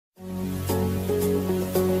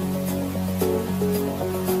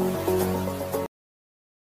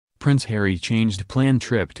Prince Harry changed planned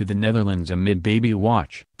trip to the Netherlands amid baby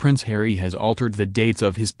watch. Prince Harry has altered the dates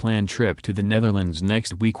of his planned trip to the Netherlands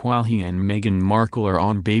next week while he and Meghan Markle are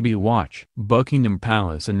on baby watch. Buckingham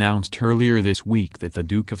Palace announced earlier this week that the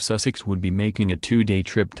Duke of Sussex would be making a 2-day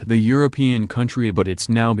trip to the European country, but it's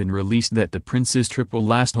now been released that the prince's trip will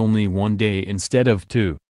last only 1 day instead of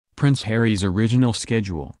 2. Prince Harry's original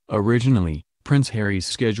schedule. Originally, Prince Harry's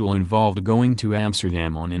schedule involved going to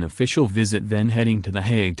Amsterdam on an official visit, then heading to The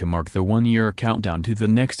Hague to mark the 1-year countdown to the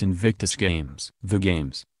next Invictus Games. The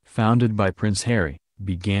Games, founded by Prince Harry,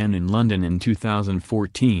 began in London in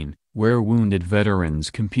 2014, where wounded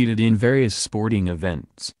veterans competed in various sporting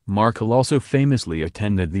events. Markle also famously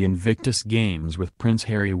attended the Invictus Games with Prince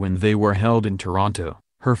Harry when they were held in Toronto,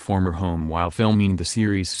 her former home, while filming the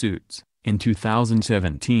series Suits. In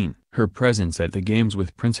 2017, her presence at the Games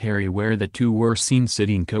with Prince Harry, where the two were seen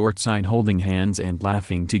sitting courtside holding hands and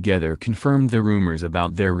laughing together, confirmed the rumors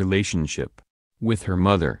about their relationship. With her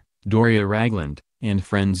mother, Doria Ragland, and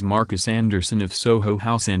friends Marcus Anderson of Soho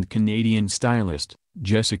House and Canadian stylist,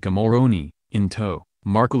 Jessica Mulroney, in tow,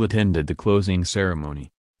 Markle attended the closing ceremony.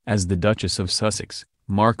 As the Duchess of Sussex,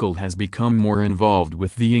 Markle has become more involved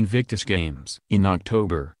with the Invictus Games. In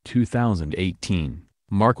October 2018,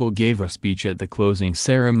 Markle gave a speech at the closing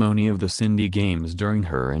ceremony of the Cindy Games during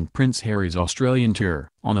her and Prince Harry's Australian tour.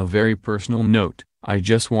 On a very personal note, "I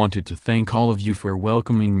just wanted to thank all of you for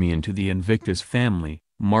welcoming me into the Invictus family,"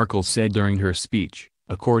 Markle said during her speech,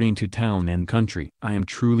 according to Town & Country. "I am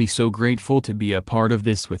truly so grateful to be a part of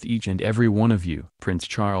this with each and every one of you." Prince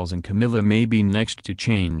Charles and Camilla may be next to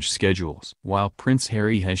change schedules. While Prince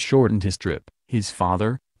Harry has shortened his trip, his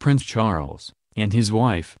father, Prince Charles, and his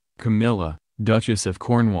wife, Camilla, Duchess of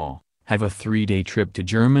Cornwall, have a 3-day trip to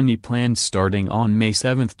Germany planned starting on May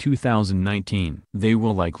 7, 2019. They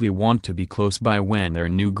will likely want to be close by when their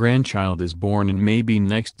new grandchild is born and may be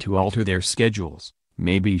next to alter their schedules,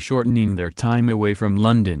 maybe shortening their time away from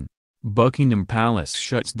London. Buckingham Palace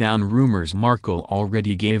shuts down rumors Markle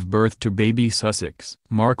already gave birth to baby Sussex.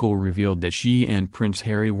 Markle revealed that she and Prince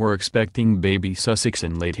Harry were expecting baby Sussex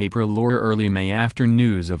in late April or early May after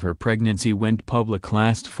news of her pregnancy went public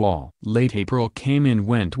last fall. Late April came and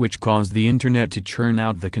went, which caused the internet to churn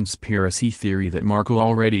out the conspiracy theory that Markle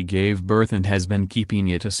already gave birth and has been keeping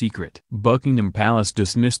it a secret. Buckingham Palace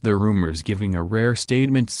dismissed the rumors, giving a rare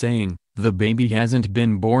statement saying, "The baby hasn't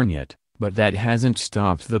been born yet, but that hasn't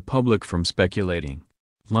stopped the public from speculating."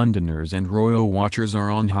 Londoners and royal watchers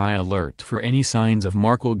are on high alert for any signs of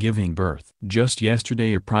Markle giving birth. Just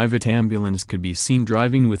yesterday, a private ambulance could be seen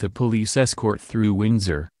driving with a police escort through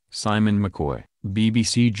Windsor, Simon McCoy,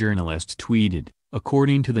 BBC journalist tweeted,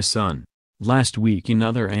 according to The Sun. Last week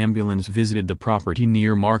another ambulance visited the property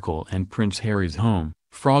near Markle and Prince Harry's home,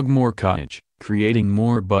 Frogmore Cottage, creating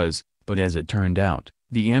more buzz, but as it turned out,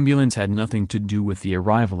 the ambulance had nothing to do with the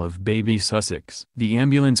arrival of baby Sussex. The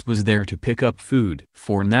ambulance was there to pick up food.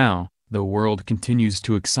 For now, the world continues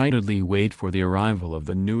to excitedly wait for the arrival of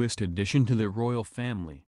the newest addition to the royal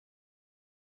family.